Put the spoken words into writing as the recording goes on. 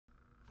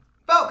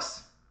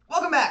Folks,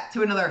 welcome back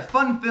to another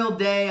fun-filled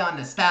day on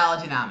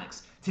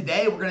Nostalgianomics.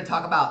 Today we're going to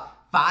talk about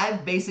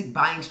 5 basic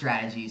buying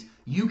strategies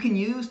you can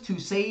use to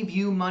save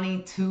you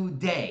money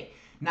today.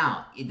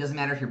 Now, it doesn't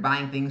matter if you're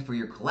buying things for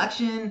your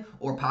collection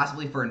or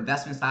possibly for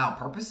investment style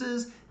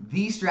purposes,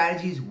 these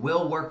strategies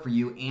will work for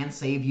you and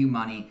save you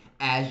money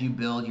as you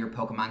build your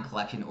Pokemon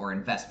collection or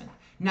investment.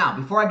 Now,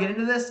 before I get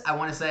into this, I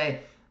want to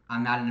say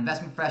I'm not an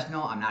investment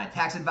professional, I'm not a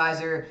tax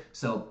advisor,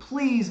 so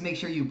please make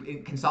sure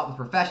you consult with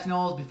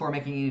professionals before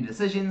making any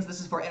decisions. This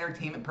is for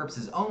entertainment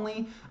purposes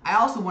only. I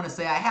also want to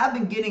say I have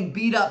been getting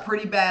beat up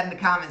pretty bad in the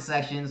comment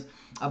sections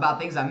about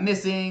things I'm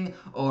missing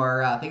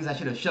or things I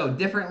should have showed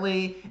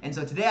differently. And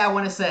so today I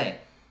want to say,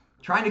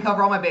 trying to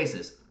cover all my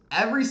bases.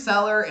 Every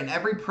seller and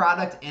every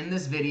product in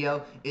this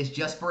video is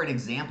just for an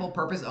example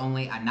purpose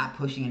only. I'm not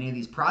pushing any of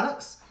these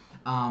products.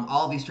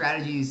 All of these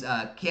strategies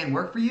can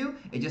work for you.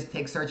 It just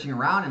takes searching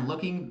around and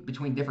looking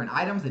between different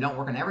items. They don't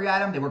work on every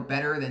item. They work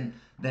better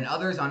than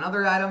others on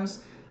other items.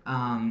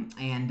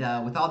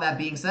 With all that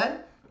being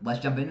said,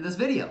 let's jump into this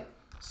video.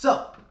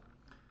 So,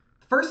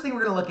 first thing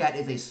we're going to look at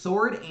is a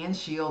Sword and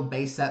Shield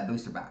base set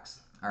booster box.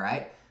 All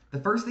right. The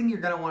first thing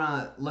you're going to want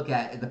to look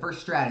at, the first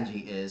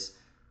strategy is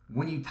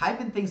when you type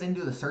in things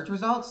into the search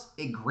results,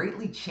 it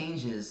greatly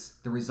changes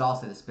the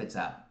results that it spits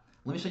out.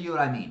 Let me show you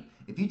what I mean.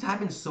 If you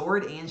type in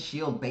Sword and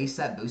Shield base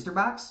set booster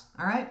box,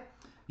 all right,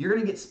 you're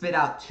going to get spit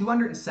out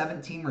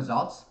 217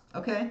 results,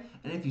 okay?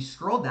 And if you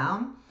scroll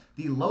down,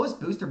 the lowest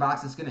booster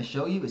box it's going to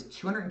show you is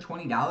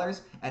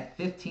 $220 at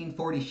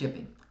 $15.40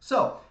 shipping.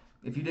 So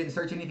if you didn't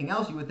search anything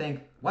else, you would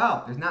think,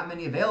 wow, there's not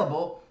many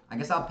available. I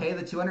guess I'll pay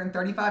the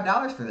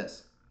 $235 for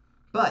this.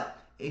 But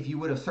if you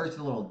would have searched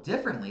a little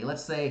differently,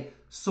 let's say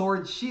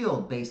Sword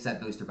Shield base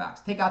set booster box,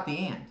 take out the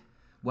and.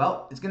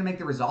 Well, it's going to make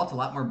the results a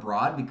lot more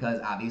broad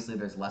because obviously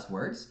there's less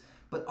words,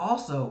 but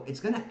also it's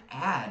going to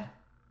add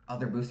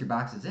other booster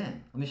boxes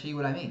in. Let me show you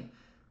what I mean.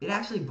 It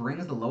actually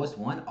brings the lowest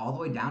one all the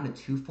way down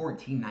to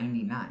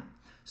 $214.99.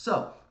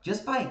 So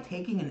just by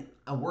taking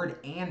a word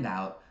and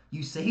out,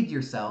 you saved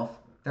yourself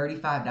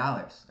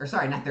 $35, or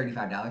sorry, not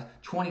 $35,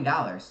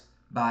 $20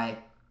 by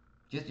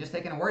just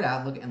taking a word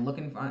out and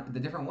looking the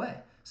different way.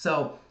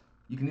 So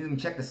you can even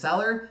check the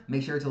seller,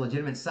 make sure it's a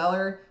legitimate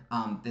seller.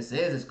 This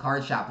is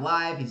Card Shop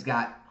Live. He's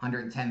got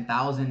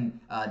 110,000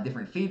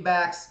 different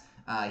feedbacks.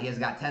 He has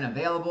got 10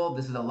 available.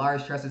 This is a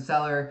large trusted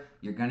seller.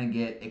 You're going to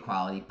get a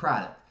quality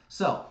product.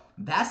 So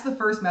that's the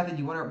first method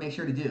you want to make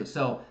sure to do.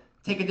 So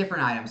take a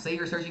different item. Say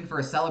you're searching for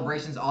a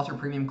Celebrations Ultra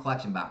Premium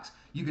Collection box.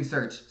 You can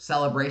search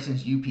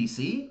Celebrations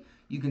UPC.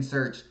 You can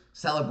search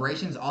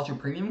Celebrations Ultra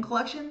Premium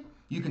Collection.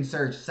 You can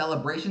search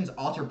Celebrations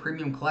Ultra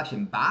Premium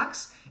Collection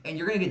box. And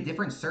you're going to get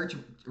different search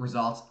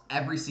results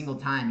every single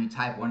time you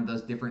type one of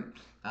those different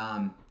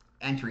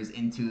entries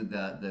into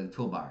the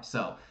toolbar.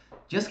 So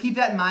just keep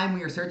that in mind when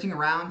you're searching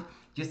around.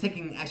 Just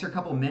taking an extra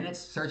couple minutes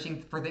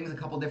searching for things a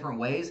couple different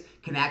ways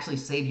can actually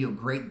save you a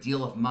great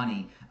deal of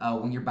money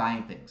when you're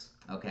buying things,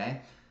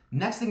 okay?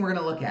 Next thing we're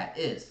going to look at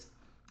is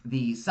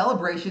the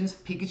Celebrations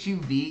Pikachu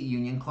V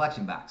Union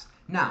Collection Box.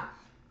 Now,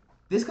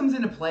 this comes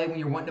into play when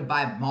you're wanting to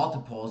buy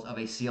multiples of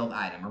a sealed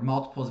item or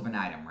multiples of an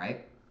item,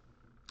 right?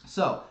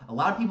 So a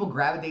lot of people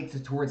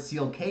gravitate towards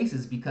sealed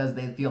cases because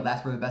they feel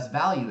that's where the best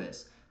value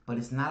is, but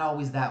it's not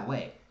always that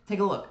way.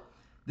 Take a look.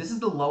 This is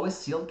the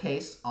lowest sealed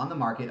case on the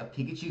market of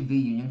Pikachu V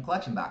Union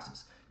collection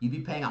boxes. You'd be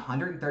paying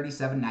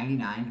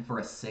 $137.99 for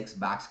a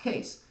 6-box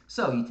case.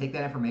 So you take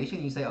that information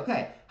and you say,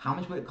 okay, how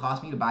much would it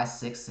cost me to buy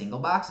 6 single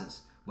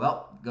boxes?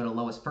 Well, go to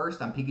lowest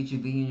first on Pikachu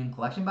V Union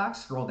collection box,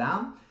 scroll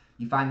down,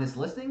 you find this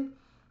listing.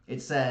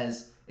 It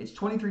says it's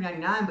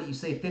 $23.99, but you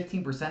save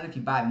 15% if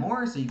you buy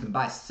more, so you can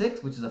buy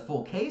 6, which is a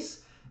full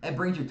case. It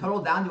brings your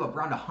total down to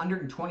around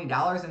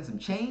 $120 and some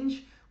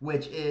change,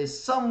 which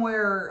is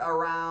somewhere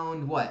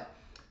around, what,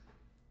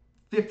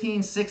 $15,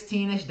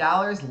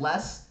 $16-ish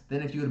less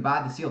than if you would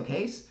buy the sealed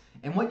case.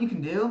 And what you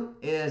can do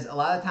is a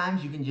lot of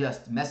times you can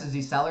just message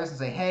these sellers and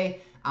say,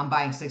 hey, I'm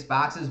buying 6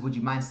 boxes. Would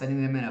you mind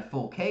sending them in a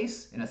full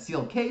case, in a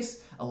sealed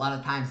case? A lot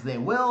of times they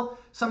will.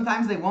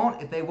 Sometimes they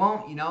won't. If they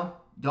won't,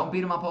 don't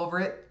beat them up over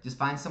it. Just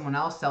find someone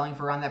else selling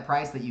for around that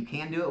price that you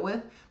can do it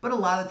with. But a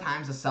lot of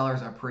times the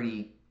sellers are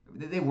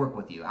they work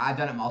with you. I've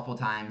done it multiple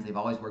times. They've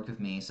always worked with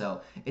me.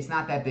 So it's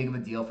not that big of a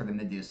deal for them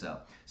to do so.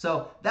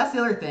 So that's the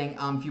other thing.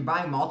 If you're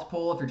buying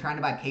multiple, if you're trying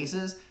to buy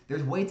cases,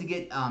 there's ways to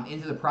get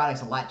into the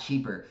products a lot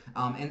cheaper.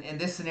 In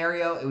this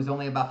scenario, it was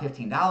only about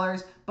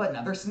 $15. But in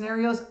other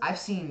scenarios, I've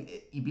seen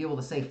you be able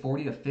to save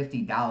 $40 to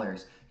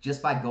 $50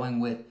 just by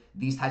going with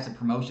these types of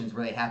promotions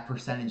where they have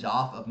percentage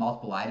off of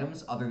multiple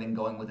items other than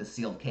going with a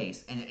sealed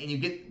case. And you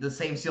get the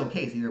same sealed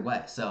case either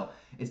way. So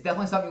it's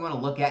definitely something you want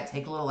to look at.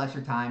 Take a little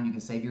extra time. You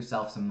can save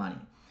yourself some money.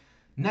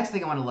 Next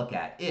thing I want to look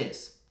at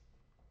is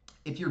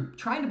if you're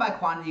trying to buy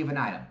quantity of an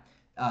item,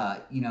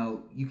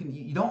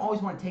 you don't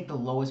always want to take the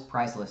lowest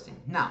price listing.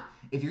 Now,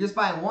 if you're just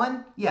buying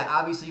one, yeah,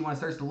 obviously you want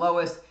to search the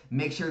lowest,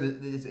 make sure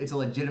that it's a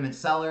legitimate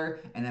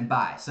seller, and then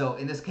buy. So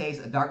in this case,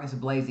 a Darkness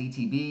Ablaze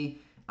ETB,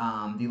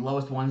 the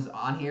lowest ones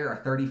on here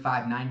are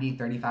 $35.90,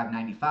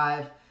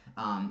 $35.95.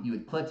 You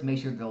would click to make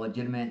sure they're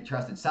legitimate,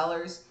 trusted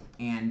sellers,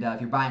 And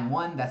if you're buying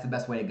one, that's the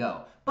best way to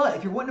go. But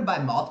if you're wanting to buy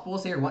multiple,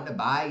 say you're wanting to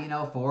buy,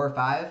 4 or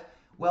 5,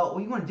 well,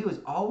 what you want to do is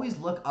always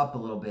look up a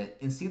little bit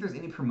and see if there's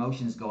any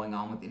promotions going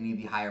on with any of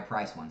the higher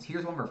price ones.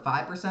 Here's one for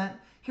 5%.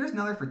 Here's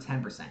another for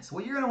 10%. So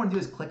what you're going to want to do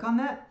is click on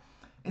that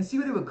and see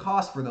what it would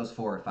cost for those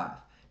 4 or 5.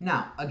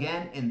 Now,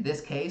 again, in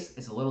this case,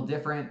 it's a little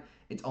different.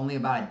 It's only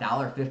about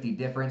 $1.50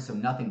 difference, so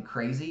nothing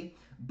crazy.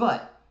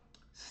 But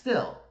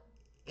still,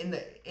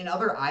 in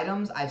other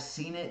items, I've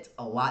seen it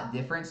a lot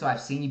different. So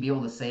I've seen you be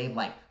able to save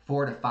like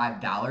 $4 to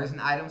 $5 in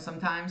items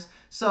sometimes.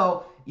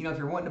 So, if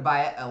you're wanting to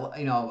buy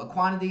a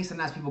quantity,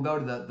 sometimes people go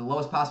to the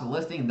lowest possible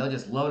listing and they'll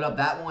just load up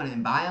that one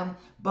and buy them.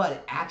 But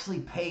it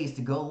actually pays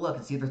to go look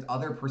and see if there's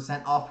other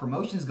 % off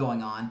promotions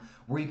going on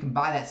where you can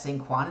buy that same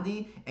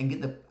quantity and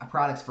get the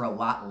products for a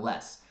lot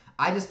less.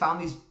 I just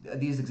found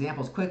these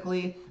examples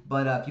quickly,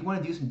 but if you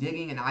want to do some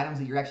digging and items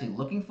that you're actually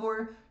looking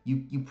for,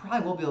 you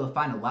probably will be able to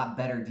find a lot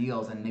better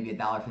deals than maybe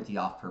 $1.50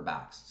 off per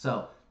box.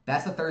 So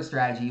that's the third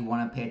strategy you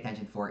want to pay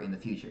attention for in the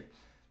future.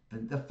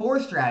 The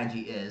fourth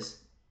strategy is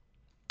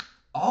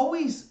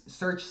always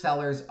search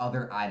sellers'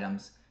 other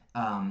items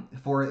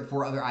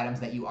for other items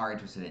that you are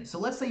interested in. So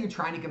let's say you're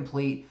trying to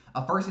complete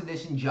a first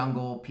edition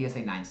Jungle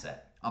PSA 9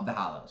 set of the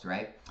Hollows,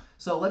 right?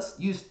 So let's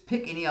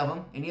pick any of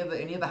them, any of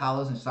the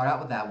Hollows, and start out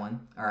with that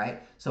one. All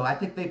right. So I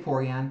picked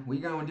Vaporeon. What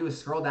you're going to want to do is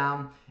scroll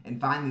down and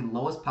find the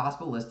lowest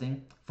possible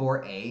listing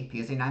for a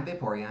PSA 9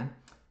 Vaporeon.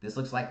 This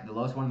looks like the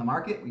lowest one in the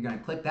market. You're going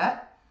to click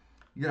that.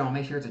 You're going to want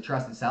to make sure it's a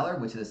trusted seller,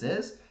 which this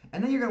is,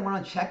 and then you're going to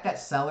want to check that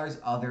seller's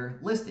other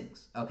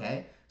listings.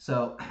 Okay.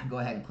 So go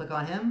ahead and click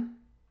on him.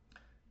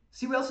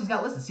 See what else he's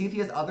got listed. See if he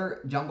has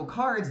other jungle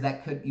cards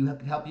that could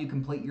help you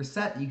complete your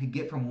set that you could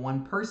get from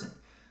one person.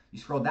 You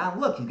scroll down.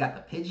 Look, he's got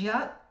the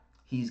Pidgeot.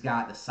 He's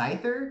got the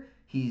Scyther,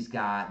 he's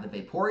got the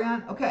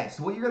Vaporeon. Okay,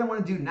 so what you're going to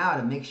want to do now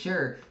to make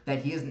sure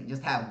that he doesn't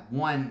just have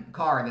one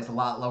card that's a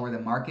lot lower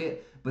than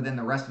market, but then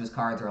the rest of his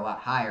cards are a lot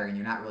higher and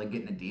you're not really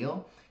getting a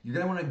deal, you're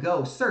going to want to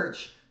go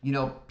search,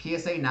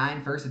 PSA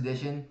 9 First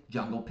Edition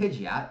Jungle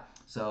Pidgeot.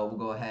 So we'll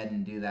go ahead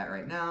and do that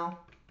right now.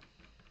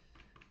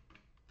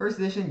 First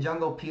Edition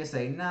Jungle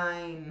PSA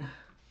 9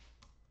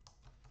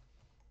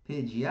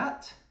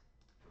 Pidgeot.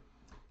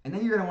 And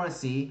then you're going to want to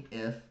see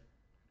if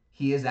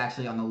he is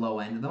actually on the low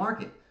end of the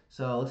market.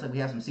 So it looks like we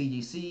have some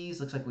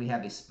CGCs, looks like we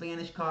have a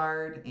Spanish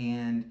card,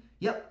 and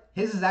yep,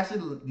 his is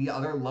actually the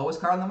other lowest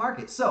card on the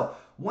market. So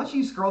once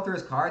you scroll through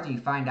his cards and you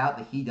find out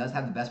that he does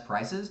have the best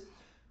prices,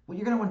 what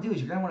you're going to want to do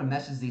is you're going to want to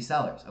message these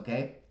sellers,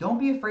 okay? Don't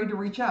be afraid to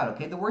reach out,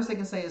 okay? The worst they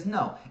can say is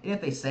no. And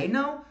if they say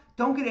no,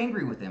 don't get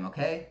angry with them,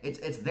 okay?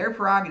 It's their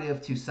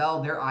prerogative to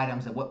sell their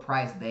items at what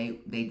price they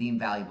deem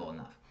valuable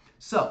enough.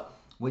 So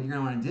what you're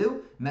going to want to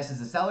do, message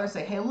the seller,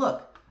 say, hey,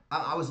 look,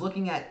 I was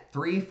looking at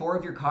 3, 4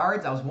 of your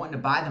cards. I was wanting to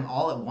buy them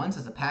all at once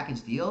as a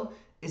package deal.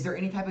 Is there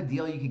any type of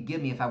deal you could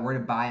give me if I were to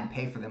buy and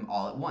pay for them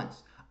all at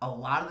once? A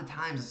lot of the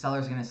times the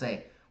seller's going to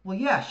say, well,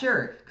 yeah,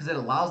 sure, because it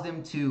allows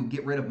them to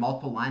get rid of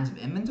multiple lines of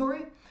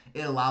inventory.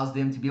 It allows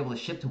them to be able to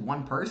ship to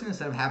one person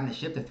instead of having to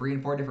ship to 3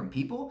 and 4 different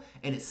people,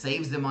 and it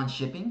saves them on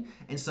shipping.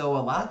 And so a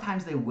lot of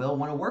times they will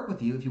want to work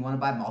with you if you want to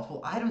buy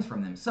multiple items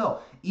from them. So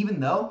even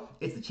though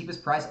it's the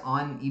cheapest price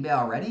on eBay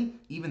already,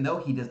 even though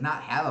he does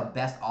not have a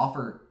best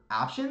offer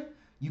option,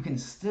 you can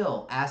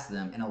still ask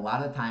them, and a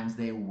lot of the times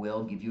they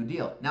will give you a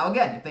deal. Now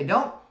again, if they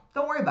don't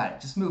worry about it.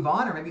 Just move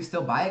on, or maybe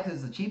still buy it because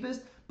it's the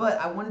cheapest. But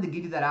I wanted to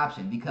give you that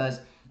option because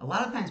a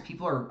lot of times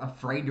people are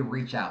afraid to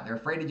reach out. They're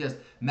afraid to just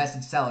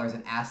message sellers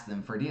and ask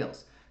them for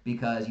deals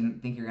because you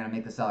think you're going to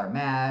make the seller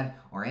mad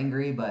or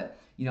angry. But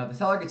if the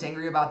seller gets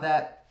angry about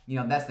that,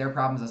 that's their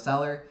problem as a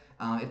seller.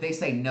 If they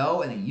say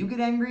no and then you get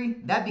angry,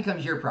 that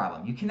becomes your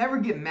problem. You can never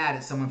get mad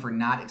at someone for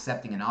not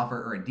accepting an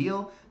offer or a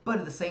deal, but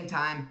at the same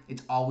time,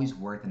 it's always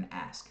worth an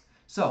ask.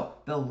 So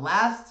the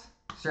last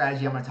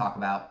strategy I'm going to talk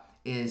about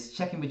is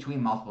checking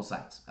between multiple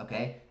sites,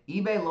 okay?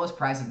 eBay lowest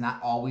price is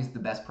not always the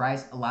best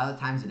price. A lot of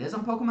the times it is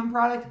on Pokemon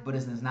product, but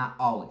it's not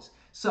always.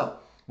 So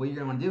what you're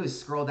going to want to do is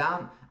scroll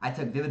down. I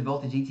took Vivid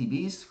Voltage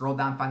ETBs, scroll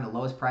down, find the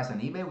lowest price on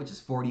eBay, which is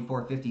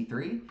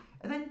 $44.53,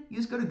 and then you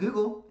just go to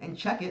Google and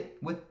check it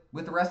with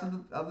the rest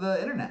of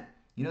the internet.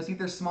 See if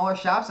there's smaller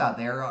shops out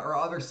there or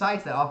other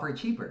sites that offer it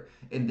cheaper.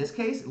 In this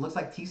case, it looks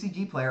like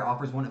TCG Player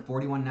offers one at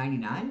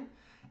 $41.99,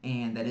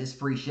 and that is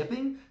free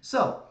shipping.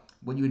 So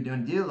what you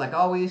would do, like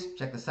always,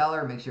 check the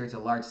seller, make sure it's a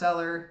large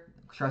seller,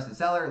 trusted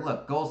seller.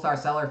 Look, Gold Star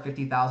seller,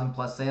 50,000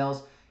 plus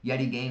sales.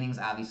 Yeti Gaming's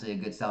obviously a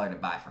good seller to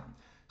buy from.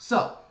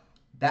 So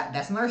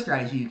that's another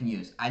strategy you can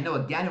use. I know,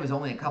 again, it was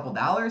only a couple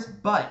dollars,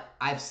 but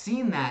I've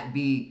seen that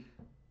be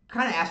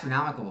kind of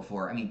astronomical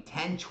before. I mean,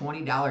 $10,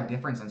 $20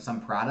 difference on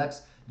some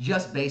products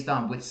just based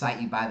on which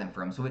site you buy them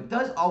from. So it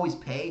does always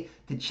pay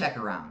to check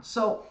around.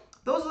 So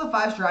those are the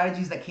 5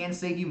 strategies that can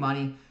save you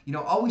money.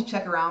 Always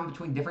check around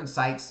between different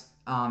sites.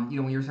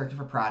 When you're searching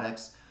for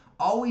products,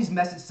 always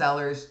message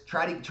sellers.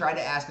 Try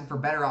to ask them for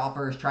better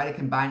offers. Try to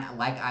combine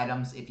like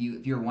items if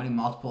you're wanting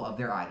multiple of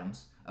their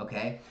items.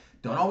 Okay.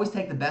 Don't always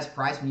take the best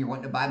price when you're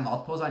wanting to buy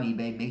multiples on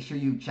eBay. Make sure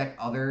you check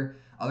other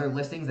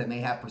listings that may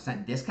have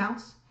 %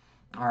 discounts.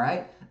 All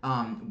right.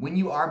 When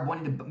you are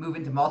wanting to move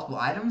into multiple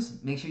items,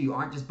 make sure you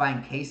aren't just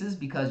buying cases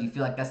because you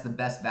feel like that's the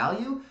best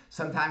value.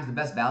 Sometimes the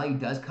best value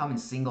does come in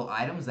single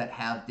items that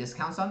have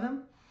discounts on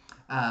them.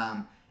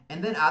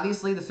 And then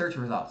obviously the search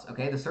results.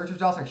 Okay, the search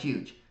results are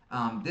huge.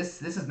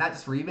 This is not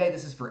just for eBay.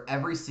 This is for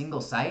every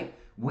single site.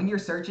 When you're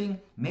searching,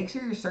 make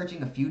sure you're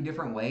searching a few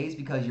different ways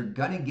because you're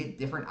gonna get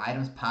different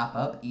items pop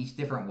up each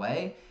different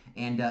way,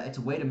 and it's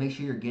a way to make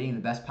sure you're getting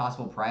the best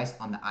possible price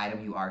on the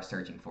item you are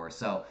searching for.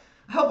 So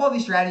I hope all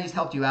these strategies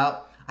helped you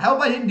out. I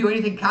hope I didn't do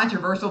anything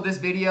controversial this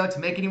video to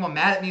make anyone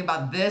mad at me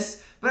about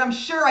this, but I'm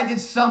sure I did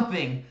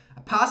something,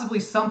 possibly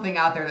something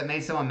out there that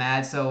made someone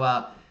mad.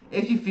 So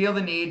if you feel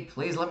the need,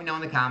 please let me know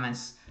in the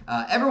comments.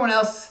 Everyone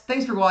else,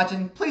 thanks for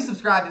watching. Please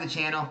subscribe to the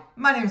channel.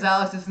 My name is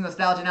Alex. This is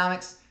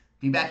Nostalgianomics.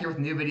 Be back here with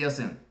a new video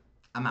soon.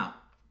 I'm out.